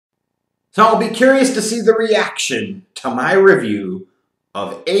So I'll be curious to see the reaction to my review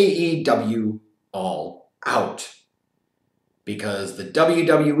of AEW All Out. Because the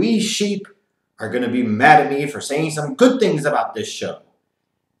WWE sheep are going to be mad at me for saying some good things about this show.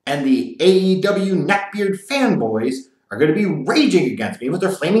 And the AEW neckbeard fanboys are going to be raging against me with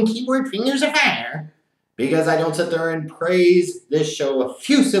their flaming keyboard fingers of fire because I don't sit there and praise this show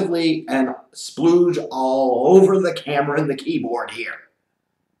effusively and splooge all over the camera and the keyboard here.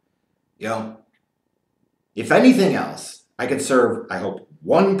 You know, if anything else, I could serve, I hope,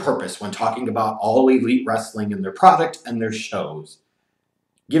 one purpose when talking about All Elite Wrestling and their product and their shows.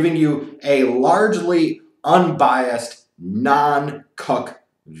 Giving you a largely unbiased, non-cuck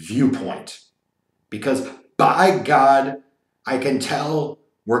viewpoint. Because, by God, I can tell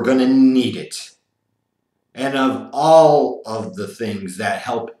we're going to need it. And of all of the things that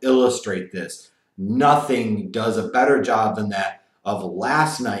help illustrate this, nothing does a better job than that of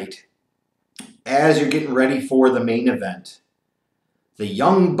last night, as you're getting ready for the main event. The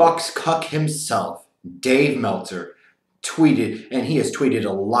Young Bucks cuck himself, Dave Meltzer, tweeted, and he has tweeted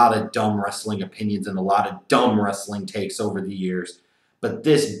a lot of dumb wrestling opinions and a lot of dumb wrestling takes over the years. But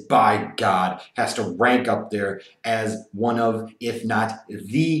this, by God, has to rank up there as one of, if not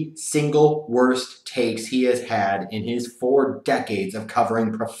the single worst takes he has had in his 4 decades of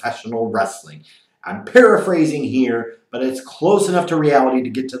covering professional wrestling. I'm paraphrasing here, but it's close enough to reality to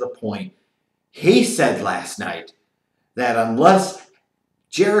get to the point. He said last night that unless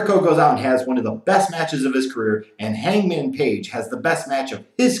Jericho goes out and has one of the best matches of his career, and Hangman Page has the best match of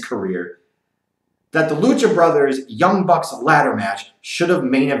his career, that the Lucha Brothers Young Bucks ladder match should have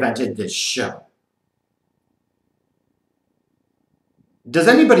main evented this show. Does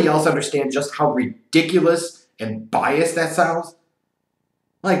anybody else understand just how ridiculous and biased that sounds?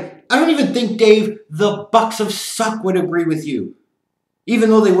 Like, I don't even think, Dave, the Bucks of Suck would agree with you. Even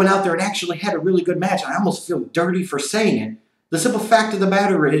though they went out there and actually had a really good match, I almost feel dirty for saying it. The simple fact of the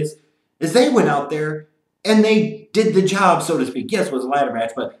matter is they went out there and they did the job, so to speak. Yes, it was a ladder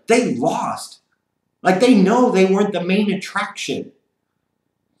match, but they lost. Like, they know they weren't the main attraction.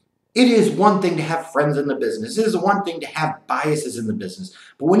 It is one thing to have friends in the business. It is one thing to have biases in the business.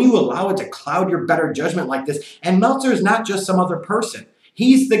 But when you allow it to cloud your better judgment like this, and Meltzer is not just some other person.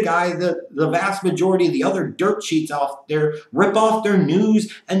 He's the guy that the vast majority of the other dirt sheets out there rip off their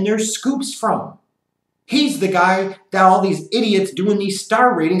news and their scoops from. He's the guy that all these idiots doing these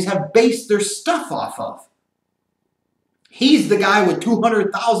star ratings have based their stuff off of. He's the guy with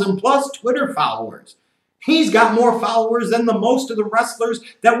 200,000 plus Twitter followers. He's got more followers than the most of the wrestlers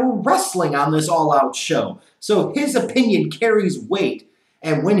that were wrestling on this all-out show. So his opinion carries weight.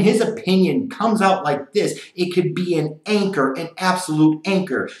 And when his opinion comes out like this, it could be an anchor, an absolute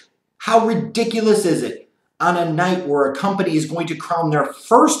anchor. How ridiculous is it on a night where a company is going to crown their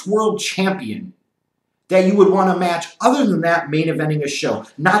first world champion that you would want a match other than that main eventing a show?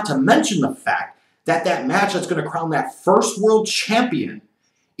 Not to mention the fact that that match that's going to crown that first world champion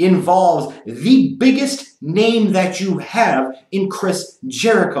involves the biggest name that you have in Chris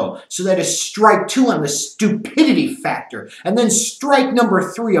Jericho. So that is strike 2 on the stupidity factor. And then strike number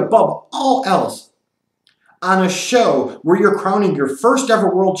 3 above all else on a show where you're crowning your first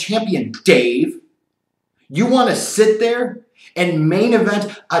ever world champion, Dave. You want to sit there and main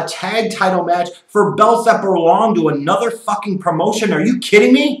event a tag title match for belts that belong to another fucking promotion? Are you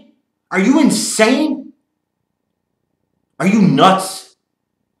kidding me? Are you insane? Are you nuts?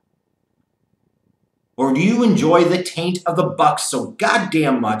 Or do you enjoy the taint of the Bucks so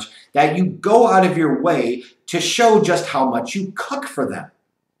goddamn much that you go out of your way to show just how much you cuck for them?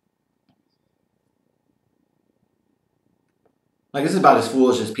 Like, this is about as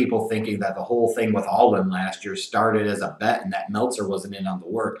foolish as people thinking that the whole thing with Alden last year started as a bet and that Meltzer wasn't in on the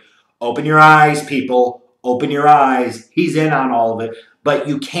work. Open your eyes, people. Open your eyes. He's in on all of it. But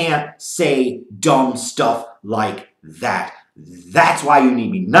you can't say dumb stuff like that. That's why you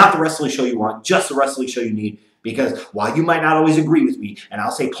need me. Not the wrestling show you want, just the wrestling show you need. Because while you might not always agree with me, and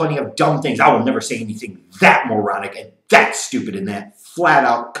I'll say plenty of dumb things, I will never say anything that moronic and that stupid and that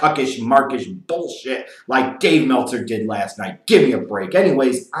flat-out cuckish, markish bullshit like Dave Meltzer did last night. Give me a break.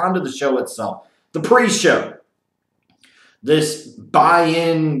 Anyways, on to the show itself. The pre-show. This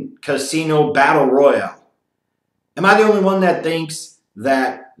buy-in casino battle royale. Am I the only one that thinks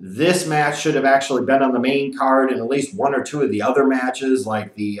that this match should have actually been on the main card and at least 1 or 2 of the other matches,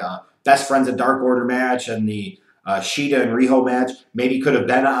 like the Best Friends of Dark Order match and the Shida and Riho match, maybe could have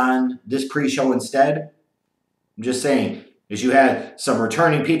been on this pre-show instead? I'm just saying, as you had some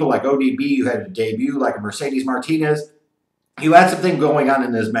returning people like ODB, you had a debut like a Mercedes Martinez, you had something going on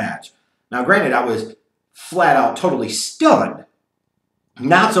in this match. Now, granted, I was flat out totally stunned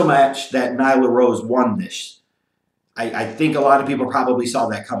Not so much that Nyla Rose won this. I think a lot of people probably saw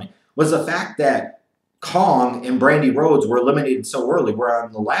that coming. Was the fact that Kong and Brandy Rhodes were eliminated so early. Where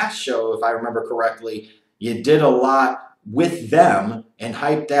on the last show, if I remember correctly, you did a lot with them and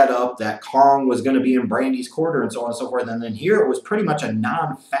hyped that up, that Kong was going to be in Brandy's corner and so on and so forth. And then here it was pretty much a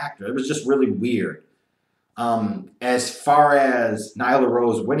non-factor. It was just really weird. As far as Nyla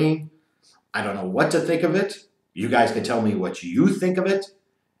Rose winning, I don't know what to think of it. You guys can tell me what you think of it.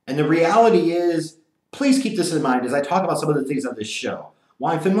 And the reality is, please keep this in mind as I talk about some of the things on this show.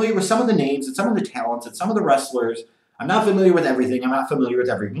 While I'm familiar with some of the names and some of the talents and some of the wrestlers, I'm not familiar with everything. I'm not familiar with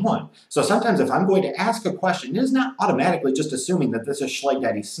everyone. So sometimes if I'm going to ask a question, it is not automatically just assuming that this is Schleg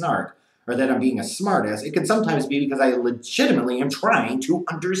Daddy Snark or that I'm being a smartass. It can sometimes be because I legitimately am trying to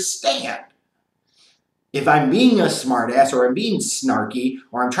understand. If I'm being a smartass or I'm being snarky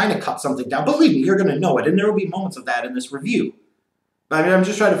or I'm trying to cut something down, believe me, you're going to know it. And there will be moments of that in this review. But I mean, I'm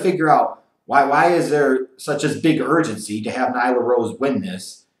just trying to figure out why is there such a big urgency to have Nyla Rose win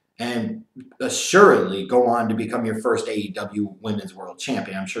this and assuredly go on to become your first AEW Women's World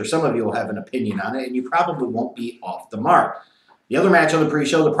Champion. I'm sure some of you will have an opinion on it, and you probably won't be off the mark. The other match on the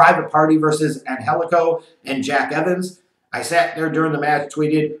pre-show, the Private Party versus Angelico and Jack Evans. I sat there during the match,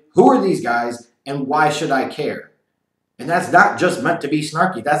 tweeted, who are these guys and why should I care? And that's not just meant to be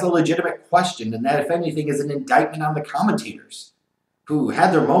snarky. That's a legitimate question, and that, if anything, is an indictment on the commentators who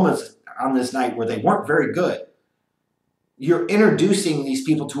had their moments on this night where they weren't very good. You're introducing these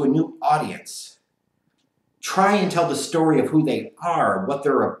people to a new audience. Try and tell the story of who they are, what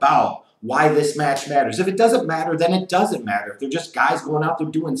they're about, why this match matters. If it doesn't matter, then it doesn't matter. If they're just guys going out there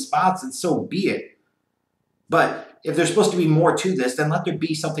doing spots, then so be it. But if there's supposed to be more to this, then let there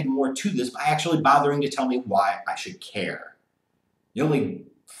be something more to this by actually bothering to tell me why I should care. The only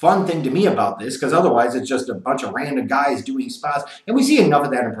fun thing to me about this, because otherwise it's just a bunch of random guys doing spots, and we see enough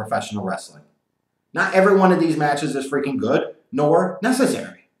of that in professional wrestling. Not every one of these matches is freaking good, nor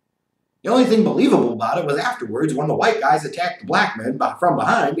necessary. The only thing believable about it was afterwards when the white guys attacked the black men from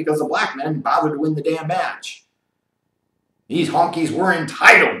behind because the black men bothered to win the damn match. These honkies were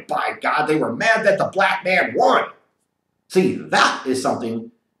entitled, by God. They were mad that the black man won. See, that is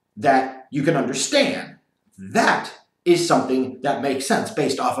something that you can understand. That is something that makes sense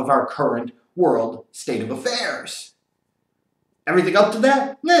based off of our current world state of affairs. Everything up to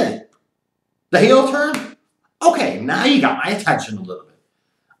that? Meh. The heel turn? Okay, now you got my attention a little bit.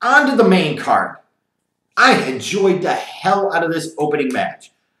 On to the main card. I enjoyed the hell out of this opening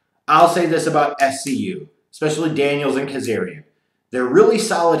match. I'll say this about SCU, especially Daniels and Kazarian. They're really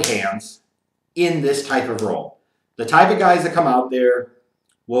solid hands in this type of role. The type of guys that come out there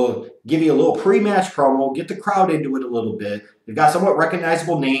will give you a little pre-match promo, get the crowd into it a little bit. They've got somewhat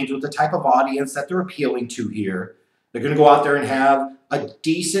recognizable names with the type of audience that they're appealing to here. They're going to go out there and have a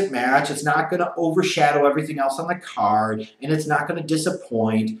decent match. It's not going to overshadow everything else on the card, and it's not going to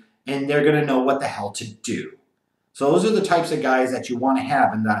disappoint, and they're going to know what the hell to do. So those are the types of guys that you want to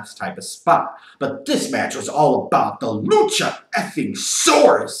have in that type of spot. But this match was all about the Lucha effing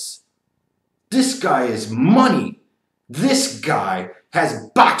Saurus. This guy is money. This guy has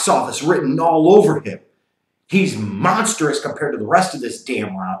box office written all over him. He's monstrous compared to the rest of this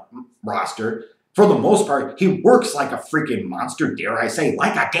damn roster. For the most part, he works like a freaking monster, dare I say,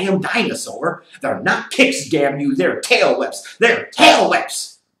 like a damn dinosaur. They're not kicks, damn you, they're tail whips. They're tail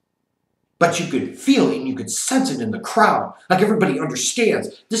whips! But you could feel it and you could sense it in the crowd. Like everybody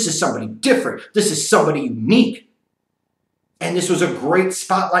understands, this is somebody different. This is somebody unique. And this was a great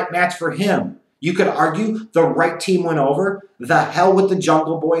spotlight match for him. You could argue the right team went over. The hell with the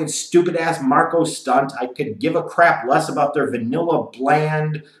Jungle Boy and stupid-ass Marco Stunt. I could give a crap less about their vanilla,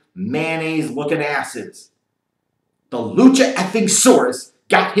 bland, mayonnaise-looking asses. The Lucha effing Saurus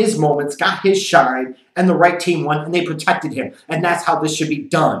got his moments, got his shine, and the right team won, and they protected him. And that's how this should be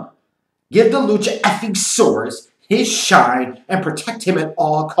done. Give the Lucha effing Saurus his shine and protect him at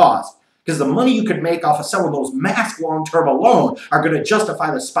all costs. Because the money you could make off of selling those masks long-term alone are going to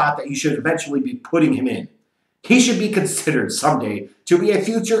justify the spot that you should eventually be putting him in. He should be considered someday to be a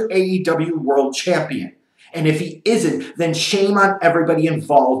future AEW World Champion. And if he isn't, then shame on everybody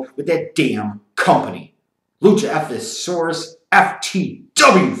involved with that damn company. Lucha effing Saurus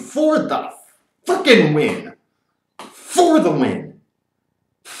FTW for the frickin' win. For the win.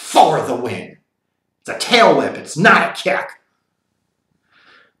 For the win. It's a tail whip. It's not a kick.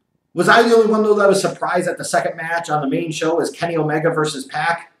 Was I the only one, though, that was surprised that the second match on the main show was Kenny Omega versus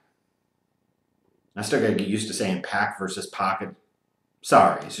Pac? I still got to get used to saying Pac versus Pocket.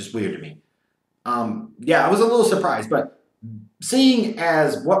 Sorry, it's just weird to me. Yeah, I was a little surprised, but Seeing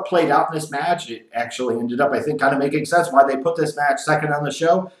as what played out in this match, it actually ended up, I think, kind of making sense why they put this match second on the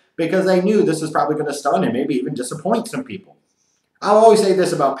show, because they knew this was probably going to stun and maybe even disappoint some people. I'll always say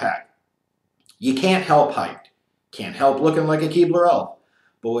this about Pac. You can't help hyped. Can't help looking like a Keebler elf.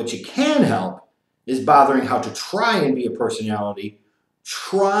 But what you can help is bothering how to try and be a personality,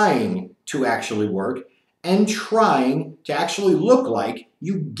 trying to actually work, and trying to actually look like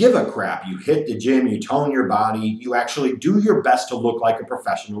you give a crap. You hit the gym, you tone your body, you actually do your best to look like a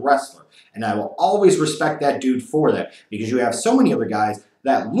professional wrestler. And I will always respect that dude for that, because you have so many other guys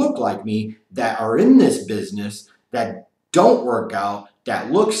that look like me that are in this business that don't work out,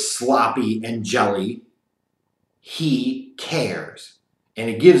 that look sloppy and jelly. He cares. And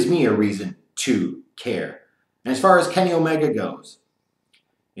it gives me a reason to care. And as far as Kenny Omega goes,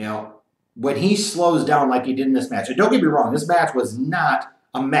 when he slows down like he did in this match, and don't get me wrong, this match was not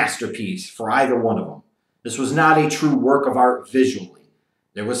a masterpiece for either one of them. This was not a true work of art visually.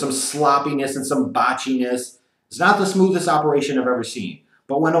 There was some sloppiness and some botchiness. It's not the smoothest operation I've ever seen.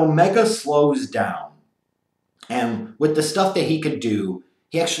 But when Omega slows down, and with the stuff that he could do,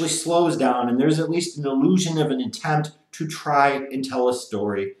 he actually slows down, and there's at least an illusion of an attempt to try and tell a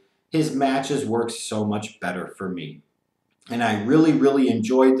story. His matches work so much better for me. And I really, really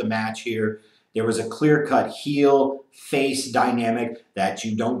enjoyed the match here. There was a clear-cut heel-face dynamic that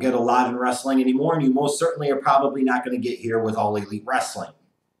you don't get a lot in wrestling anymore, and you most certainly are probably not going to get here with All Elite Wrestling.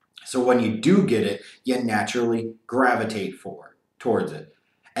 So when you do get it, you naturally gravitate towards it.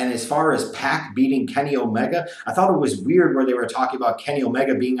 And as far as Pac beating Kenny Omega, I thought it was weird where they were talking about Kenny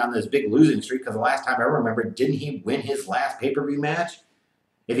Omega being on this big losing streak, because the last time I remember, didn't he win his last pay-per-view match?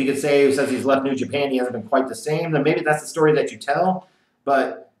 If you could say, since he's left New Japan, he hasn't been quite the same, then maybe that's the story that you tell.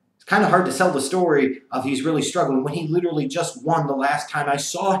 But it's kind of hard to sell the story of he's really struggling when he literally just won the last time I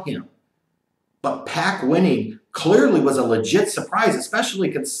saw him. But Pac winning clearly was a legit surprise,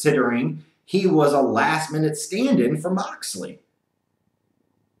 especially considering he was a last-minute stand-in for Moxley.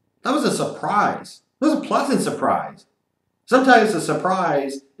 That was a surprise. It was a pleasant surprise. Sometimes a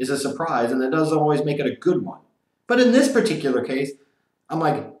surprise is a surprise, and that doesn't always make it a good one. But in this particular case, I'm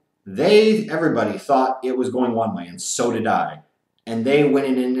like, everybody thought it was going one way, and so did I. And they went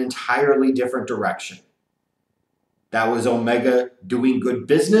in an entirely different direction. That was Omega doing good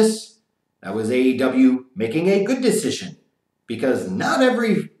business. That was AEW making a good decision. Because not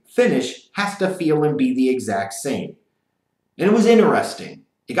every finish has to feel and be the exact same. And it was interesting.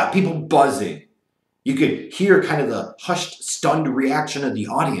 It got people buzzing. You could hear kind of the hushed, stunned reaction of the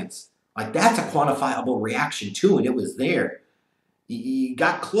audience. Like, that's a quantifiable reaction too, and it was there. You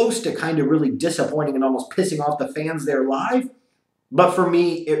got close to kind of really disappointing and almost pissing off the fans there live, but for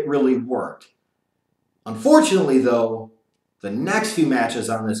me, it really worked. Unfortunately, though, the next few matches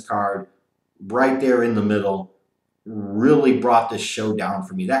on this card, right there in the middle, really brought this show down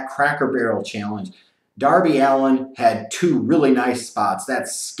for me. That Cracker Barrel challenge, Darby Allin had two really nice spots. That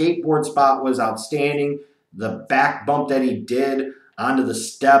skateboard spot was outstanding. The back bump that he did onto the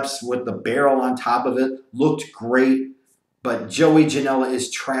steps with the barrel on top of it looked great. But Joey Janela is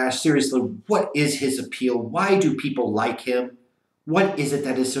trash. Seriously, what is his appeal? Why do people like him? What is it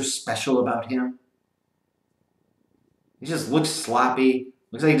that is so special about him? He just looks sloppy.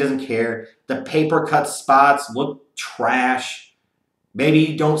 Looks like he doesn't care. The paper cut spots look trash. Maybe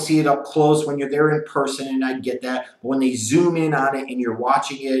you don't see it up close when you're there in person, and I get that. But when they zoom in on it and you're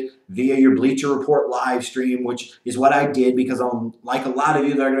watching it via your Bleacher Report live stream, which is what I did because like a lot of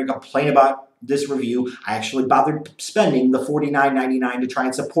you that are going to complain about this review, I actually bothered spending the $49.99 to try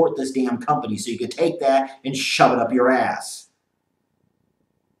and support this damn company so you could take that and shove it up your ass.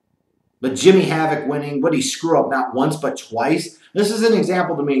 But Jimmy Havoc winning, what did he screw up not once but twice? This is an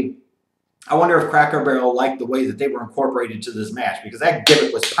example to me. I wonder if Cracker Barrel liked the way that they were incorporated to this match, because that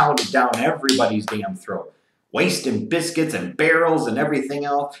gimmick was pounded down everybody's damn throat. Wasting biscuits and barrels and everything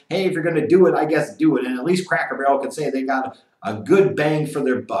else. Hey, if you're going to do it, I guess do it. And at least Cracker Barrel can say they got a good bang for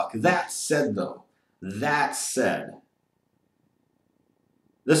their buck. That said, though, this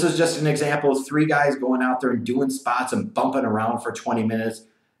is just an example of three guys going out there and doing spots and bumping around for 20 minutes.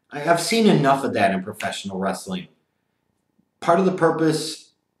 I've seen enough of that in professional wrestling. Part of the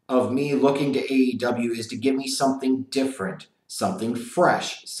purpose of me looking to AEW is to give me something different, something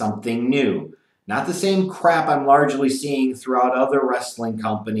fresh, something new. Not the same crap I'm largely seeing throughout other wrestling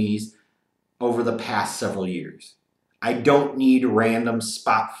companies over the past several years. I don't need random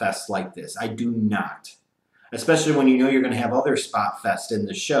spot fests like this. I do not. Especially when you know you're going to have other spot fests in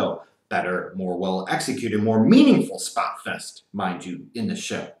the show. Better, more well executed, more meaningful spot fest, mind you, in the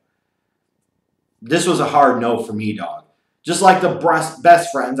show. This was a hard no for me, dog. Just like the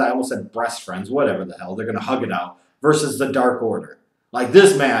best friends, I almost said breast friends, whatever the hell, they're going to hug it out. versus the Dark Order. Like,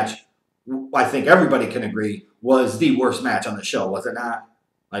 this match, I think everybody can agree, was the worst match on the show, was it not?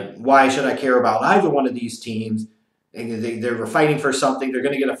 Like, why should I care about either one of these teams? They were fighting for something. They're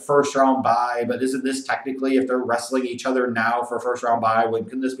going to get a first-round bye, but isn't this technically, if they're wrestling each other now for a first-round bye,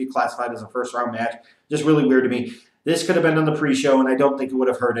 couldn't this be classified as a first-round match? Just really weird to me. This could have been on the pre-show, and I don't think it would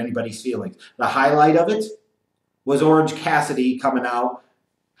have hurt anybody's feelings. The highlight of it was Orange Cassidy coming out,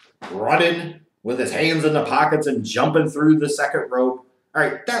 running with his hands in the pockets and jumping through the second rope. All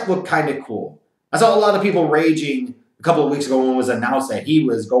right, that looked kind of cool. I saw a lot of people raging a couple of weeks ago when it was announced that he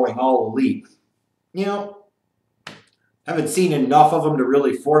was going all elite. You know, haven't seen enough of him to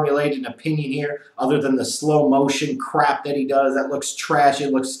really formulate an opinion here other than the slow motion crap that he does. That looks trash.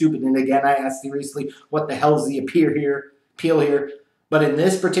 It looks stupid. And again, I ask seriously, what the hell is the appeal here? But in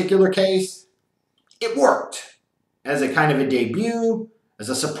this particular case, it worked. As a kind of a debut, as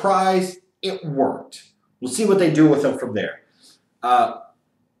a surprise, it worked. We'll see what they do with him from there.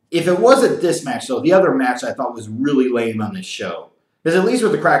 If it wasn't this match, though, the other match I thought was really lame on this show. Because at least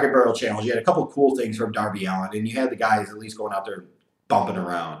with the Cracker Barrel Challenge, you had a couple of cool things from Darby Allin, and you had the guys at least going out there bumping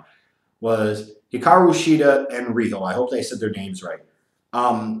around. Was Hikaru Shida and Riho. I hope they said their names right.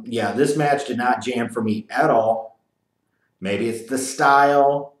 Yeah, this match did not jam for me at all. Maybe it's the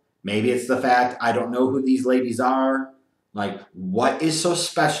style. Maybe it's the fact I don't know who these ladies are. Like, what is so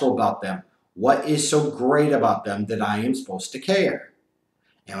special about them? What is so great about them that I am supposed to care?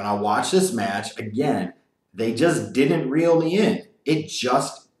 And when I watched this match, again, they just didn't reel me in. It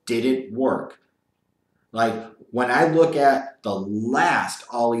just didn't work. Like, when I look at the last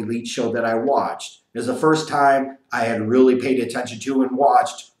All Elite show that I watched, it was the first time I had really paid attention to and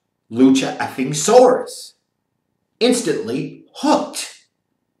watched Lucha effing Saurus. Instantly hooked.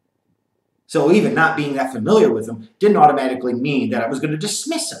 So even not being that familiar with him didn't automatically mean that I was going to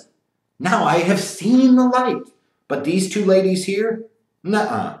dismiss him. Now I have seen the light. But these two ladies here,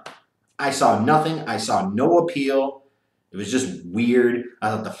 nuh-uh. I saw nothing. I saw no appeal. It was just weird. I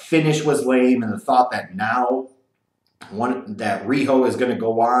thought the finish was lame, and the thought that now that Riho is going to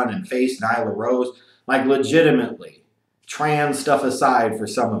go on and face Nyla Rose, like, legitimately, trans stuff aside for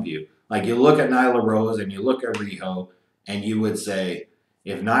some of you, like, you look at Nyla Rose and you look at Riho, and you would say,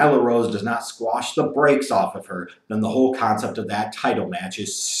 if Nyla Rose does not squash the brakes off of her, then the whole concept of that title match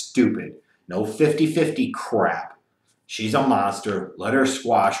is stupid. No 50-50 crap. She's a monster. Let her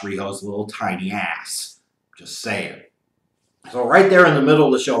squash Riho's little tiny ass. Just saying. So right there in the middle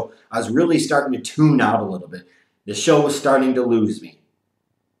of the show, I was really starting to tune out a little bit. The show was starting to lose me.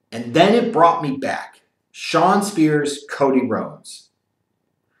 And then it brought me back. Shawn Spears, Cody Rhodes.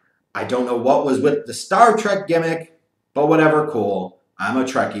 I don't know what was with the Star Trek gimmick, but whatever, cool. I'm a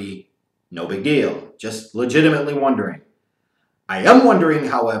Trekkie. No big deal. Just legitimately wondering. I am wondering,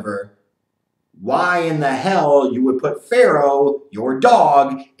 however, why in the hell you would put Pharaoh, your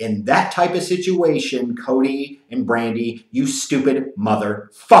dog, in that type of situation, Cody and Brandy, you stupid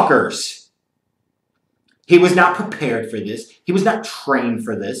motherfuckers. He was not prepared for this. He was not trained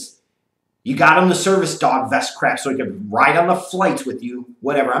for this. You got him the service dog vest crap so he could ride on the flights with you.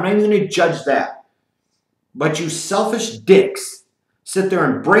 Whatever. I'm not even going to judge that. But you selfish dicks sit there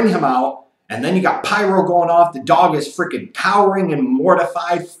and bring him out, and then you got pyro going off. The dog is freaking cowering and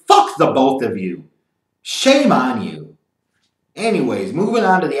mortified. Fuck the both of you. Shame on you. Anyways, moving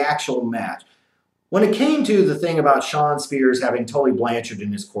on to the actual match. When it came to the thing about Shawn Spears having Tully Blanchard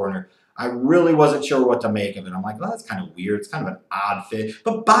in his corner, I really wasn't sure what to make of it. I'm like, well, that's kind of weird. It's kind of an odd fit.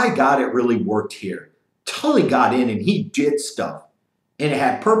 But by God, it really worked here. Tully got in and he did stuff. And it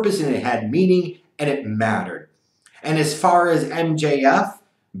had purpose and it had meaning and it mattered. And as far as MJF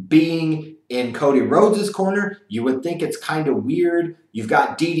being in Cody Rhodes' corner, you would think it's kind of weird. You've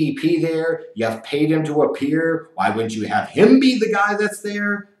got DDP there. You have paid him to appear. Why wouldn't you have him be the guy that's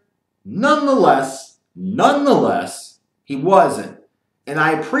there? Nonetheless, he wasn't. And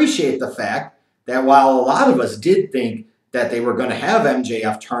I appreciate the fact that while a lot of us did think that they were going to have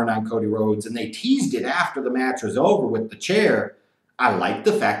MJF turn on Cody Rhodes, and they teased it after the match was over with the chair, I like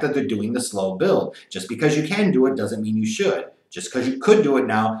the fact that they're doing the slow build. Just because you can do it doesn't mean you should. Just because you could do it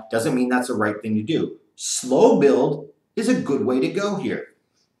now doesn't mean that's the right thing to do. Slow build is a good way to go here.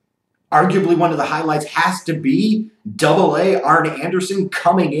 Arguably one of the highlights has to be AA Arn Anderson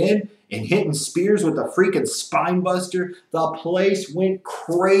coming in and hitting Spears with a freaking spine buster. The place went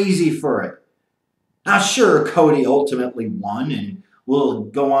crazy for it. Now sure, Cody ultimately won, and we'll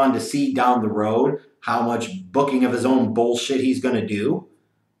go on to see down the road how much booking of his own bullshit he's going to do.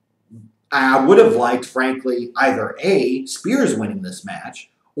 I would have liked, frankly, either A, Spears winning this match,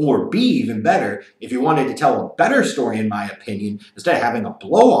 Or B, even better, if you wanted to tell a better story, in my opinion, instead of having a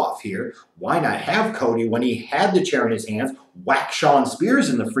blow-off here, why not have Cody, when he had the chair in his hands, whack Shawn Spears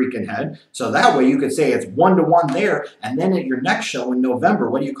in the freaking head, so that way you could say it's 1-1 there, and then at your next show in November,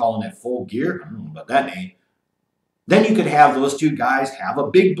 what are you calling it, Full Gear? I don't know about that name. Then you could have those two guys have a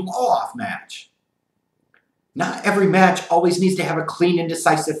big blow-off match. Not every match always needs to have a clean and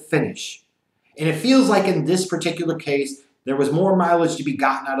decisive finish. And it feels like in this particular case, there was more mileage to be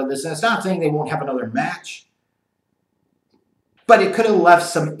gotten out of this. And it's not saying they won't have another match, but it could have left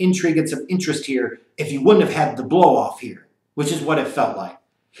some intrigue and some interest here if you wouldn't have had the blow-off here, which is what it felt like.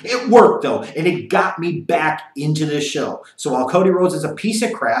 It worked, though, and it got me back into this show. So while Cody Rhodes is a piece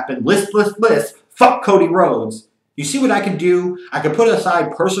of crap and list, fuck Cody Rhodes, you see what I can do? I can put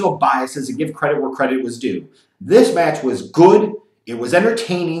aside personal biases and give credit where credit was due. This match was good. It was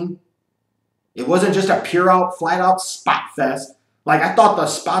entertaining. It wasn't just a pure-out, flat-out spot fest. Like, I thought the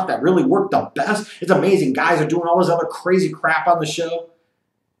spot that really worked the best. It's amazing. Guys are doing all this other crazy crap on the show.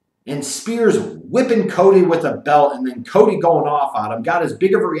 And Spears whipping Cody with a belt and then Cody going off on him got as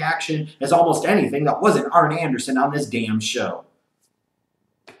big of a reaction as almost anything that wasn't Arn Anderson on this damn show.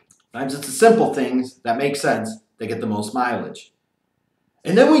 Sometimes it's the simple things that make sense that get the most mileage.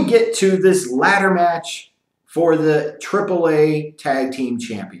 And then we get to this ladder match for the AAA Tag Team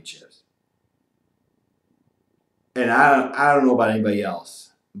Championships. And I don't know about anybody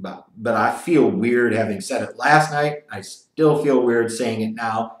else, but I feel weird having said it last night. I still feel weird saying it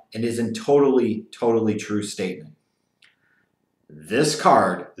now. It is a totally true statement. This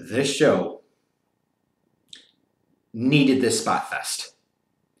card, this show, needed this spot fest.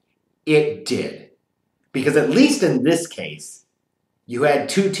 It did. Because at least in this case, you had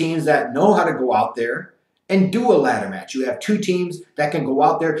two teams that know how to go out there and do a ladder match. You have two teams that can go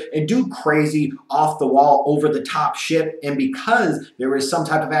out there and do crazy, off-the-wall, over-the-top shit. And because there is some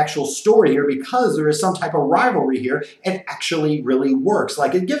type of actual story here, because there is some type of rivalry here, it actually really works.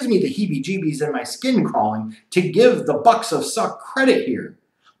 Like, it gives me the heebie-jeebies and my skin crawling to give the Bucks of Suck credit here.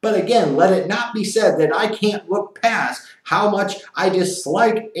 But again, let it not be said that I can't look past how much I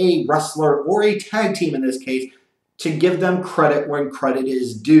dislike a wrestler or a tag team in this case to give them credit when credit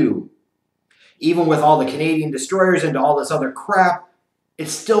is due. Even with all the Canadian destroyers and all this other crap, it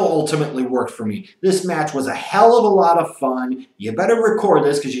still ultimately worked for me. This match was a hell of a lot of fun. You better record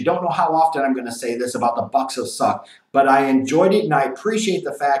this because you don't know how often I'm going to say this about the Bucks of Suck. But I enjoyed it and I appreciate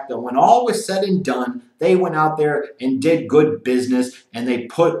the fact that when all was said and done, they went out there and did good business and they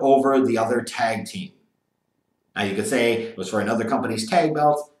put over the other tag team. Now you could say it was for another company's tag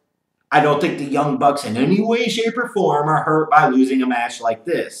belts. I don't think the Young Bucks in any way, shape, or form are hurt by losing a match like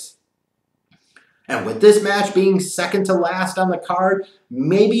this. And with this match being second to last on the card,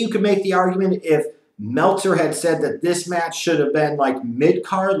 maybe you could make the argument if Meltzer had said that this match should have been like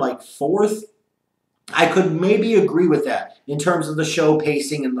mid-card, like fourth. I could maybe agree with that in terms of the show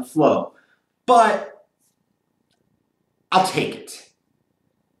pacing and the flow. But I'll take it.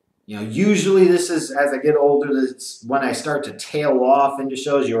 You know, usually this is, as I get older, that's when I start to tail off into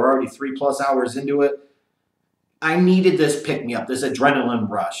shows. You're already 3+ hours into it. I needed this pick-me-up, this adrenaline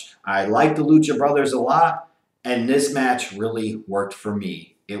rush. I like the Lucha Brothers a lot, and this match really worked for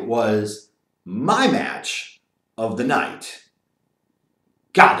me. It was my match of the night.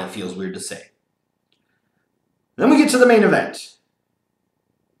 God, that feels weird to say. Then we get to the main event.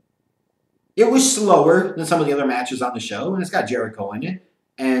 It was slower than some of the other matches on the show, and it's got Jericho in it.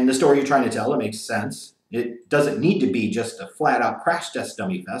 And the story you're trying to tell, it makes sense. It doesn't need to be just a flat-out crash test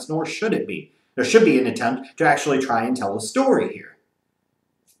dummy fest, nor should it be. There should be an attempt to actually try and tell a story here.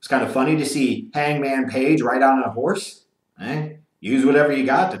 It's kind of funny to see Hangman Page ride on a horse. Use whatever you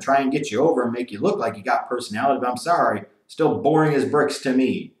got to try and get you over and make you look like you got personality, but I'm sorry, still boring as bricks to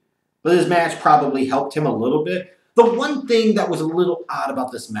me. But this match probably helped him a little bit. The one thing that was a little odd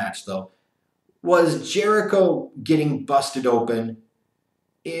about this match, though, was Jericho getting busted open.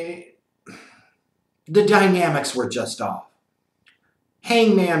 The dynamics were just off.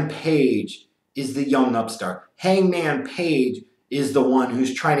 Hangman Page is the young upstart. Hangman Page is the one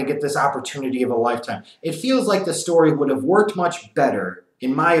who's trying to get this opportunity of a lifetime. It feels like the story would have worked much better,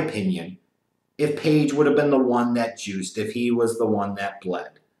 in my opinion, if Page would have been the one that juiced, if he was the one that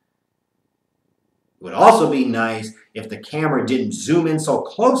bled. It would also be nice if the camera didn't zoom in so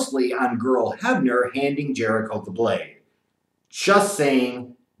closely on Girl Hebner handing Jericho the blade. Just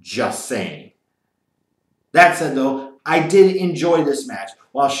saying, just saying. That said, though, I did enjoy this match.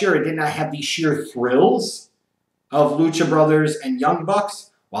 While sure, it did not have the sheer thrills of Lucha Brothers and Young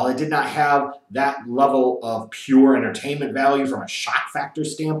Bucks, while it did not have that level of pure entertainment value from a shock factor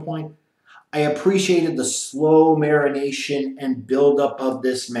standpoint, I appreciated the slow marination and buildup of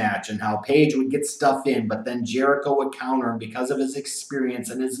this match and how Page would get stuff in, but then Jericho would counter him because of his experience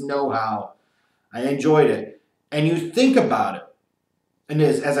and his know-how. I enjoyed it. And you think about it, and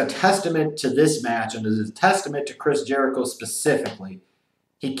as a testament to this match and as a testament to Chris Jericho specifically,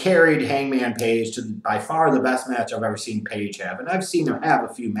 he carried Hangman Page to by far the best match I've ever seen Page have. And I've seen him have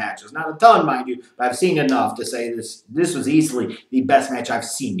a few matches. Not a ton, mind you, but I've seen enough to say this was easily the best match I've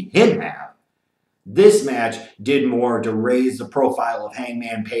seen him have. This match did more to raise the profile of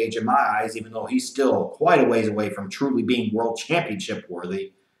Hangman Page in my eyes, even though he's still quite a ways away from truly being world championship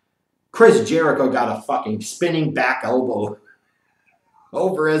worthy. Chris Jericho got a fucking spinning back elbow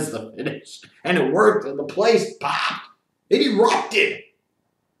over as the finish, and it worked, and the place popped. It erupted.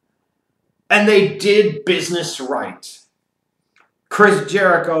 And they did business right. Chris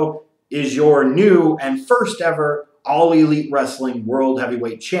Jericho is your new and first ever All Elite Wrestling World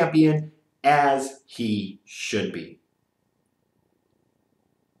Heavyweight Champion, as he should be.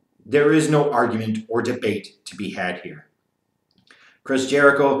 There is no argument or debate to be had here. Chris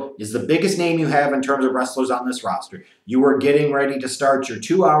Jericho is the biggest name you have in terms of wrestlers on this roster. You are getting ready to start your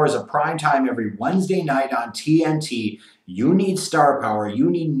 2 hours of prime time every Wednesday night on TNT. You need star power. You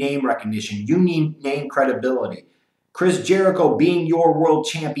need name recognition. You need name credibility. Chris Jericho being your world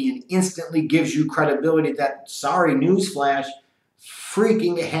champion instantly gives you credibility that, sorry, newsflash,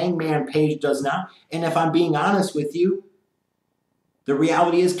 freaking Hangman Page does not. And if I'm being honest with you, the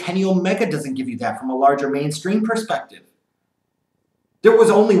reality is Kenny Omega doesn't give you that from a larger mainstream perspective. There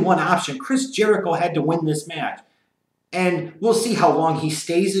was only one option. Chris Jericho had to win this match. And we'll see how long he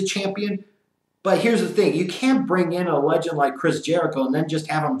stays a champion. But here's the thing. You can't bring in a legend like Chris Jericho and then just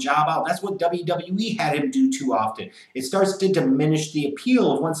have him job out. That's what WWE had him do too often. It starts to diminish the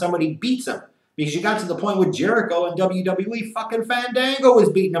appeal of when somebody beats him. Because you got to the point with Jericho and WWE, fucking Fandango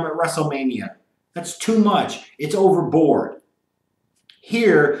was beating him at WrestleMania. That's too much. It's overboard.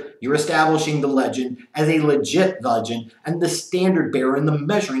 Here, you're establishing the legend as a legit legend and the standard bearer and the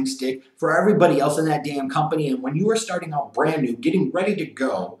measuring stick for everybody else in that damn company. And when you are starting out brand new, getting ready to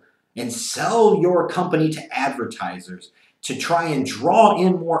go and sell your company to advertisers to try and draw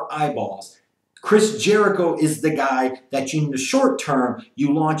in more eyeballs, Chris Jericho is the guy that you, in the short term,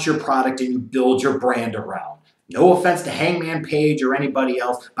 you launch your product and you build your brand around. No offense to Hangman Page or anybody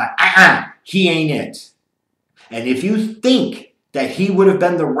else, but he ain't it. And if you think that he would have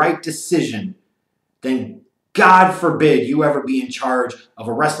been the right decision, then God forbid you ever be in charge of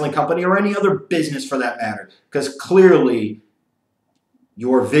a wrestling company or any other business for that matter. Because clearly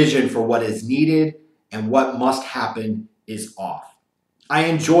your vision for what is needed and what must happen is off. I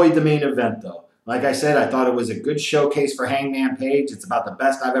enjoyed the main event though. Like I said, I thought it was a good showcase for Hangman Page. It's about the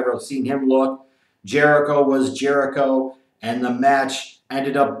best I've ever seen him look. Jericho was Jericho, and the match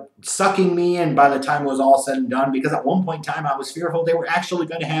ended up sucking me in by the time it was all said and done, because at one point in time I was fearful they were actually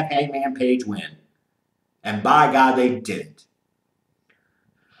going to have Hangman Page win. And by God, they didn't.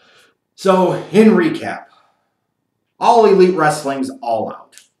 So, in recap, All Elite Wrestling's all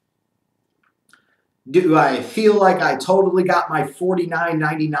out. Do I feel like I totally got my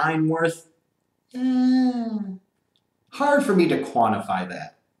 $49.99 worth? Hard for me to quantify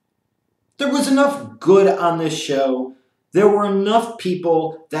that. There was enough good on this show. There were enough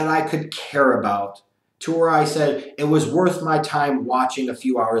people that I could care about to where I said it was worth my time watching a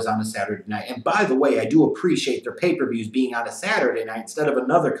few hours on a Saturday night. And by the way, I do appreciate their pay-per-views being on a Saturday night instead of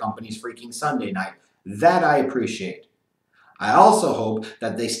another company's freaking Sunday night. That I appreciate. I also hope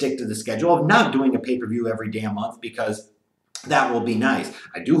that they stick to the schedule of not doing a pay-per-view every damn month, because that will be nice.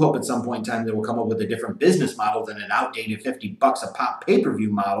 I do hope at some point in time they will come up with a different business model than an outdated $50 a pop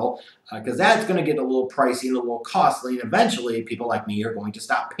pay-per-view model, because that's going to get a little pricey and a little costly, and eventually people like me are going to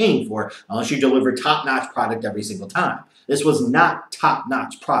stop paying for it unless you deliver top-notch product every single time. This was not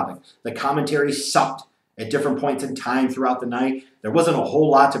top-notch product. The commentary sucked at different points in time throughout the night. There wasn't a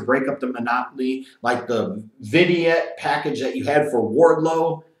whole lot to break up the monotony, like the vignette package that you had for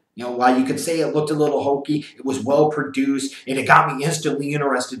Wardlow. You know, while you could say it looked a little hokey, it was well produced, and it got me instantly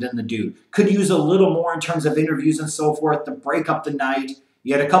interested in the dude. Could use a little more in terms of interviews and so forth to break up the night.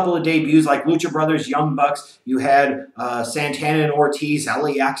 You had a couple of debuts like Lucha Brothers, Young Bucks. You had Santana and Ortiz.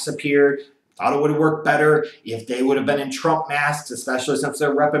 LAX appeared. Thought it would have worked better if they would have been in Trump masks, especially since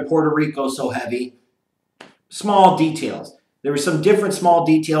they're repping Puerto Rico so heavy. Small details. There were some different small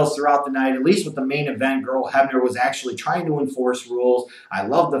details throughout the night, at least with the main event. Girl Hebner was actually trying to enforce rules. I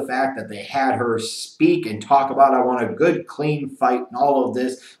love the fact that they had her speak and talk about, I want a good, clean fight and all of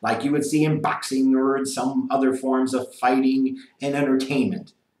this, like you would see in boxing or in some other forms of fighting and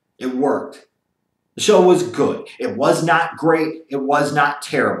entertainment. It worked. The show was good. It was not great. It was not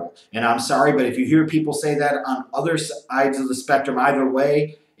terrible. And I'm sorry, but if you hear people say that on other sides of the spectrum, either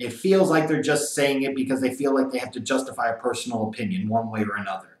way, it feels like they're just saying it because they feel like they have to justify a personal opinion one way or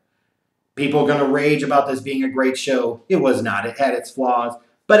another. People are going to rage about this being a great show. It was not. It had its flaws,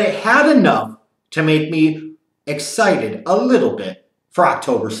 but it had enough to make me excited a little bit for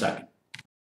October 2nd.